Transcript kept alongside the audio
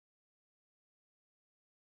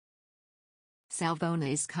Salvona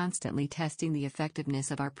is constantly testing the effectiveness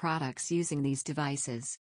of our products using these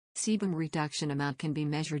devices. Sebum reduction amount can be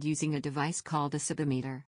measured using a device called a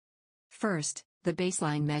Sebumeter. First, the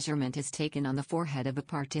baseline measurement is taken on the forehead of a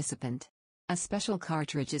participant. A special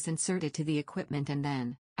cartridge is inserted to the equipment and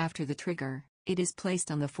then, after the trigger, it is placed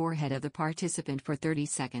on the forehead of the participant for 30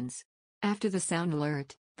 seconds. After the sound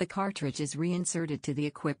alert, the cartridge is reinserted to the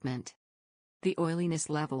equipment. The oiliness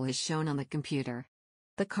level is shown on the computer.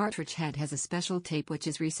 The cartridge head has a special tape which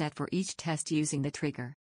is reset for each test using the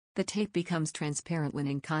trigger. The tape becomes transparent when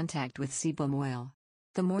in contact with sebum oil.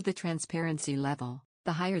 The more the transparency level,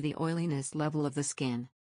 the higher the oiliness level of the skin.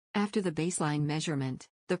 After the baseline measurement,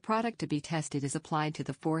 the product to be tested is applied to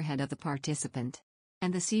the forehead of the participant.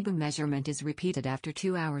 And the sebum measurement is repeated after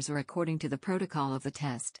 2 hours or according to the protocol of the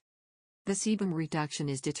test. The sebum reduction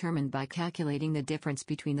is determined by calculating the difference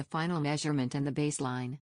between the final measurement and the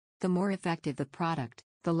baseline. The more effective the product,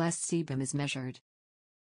 the less sebum is measured.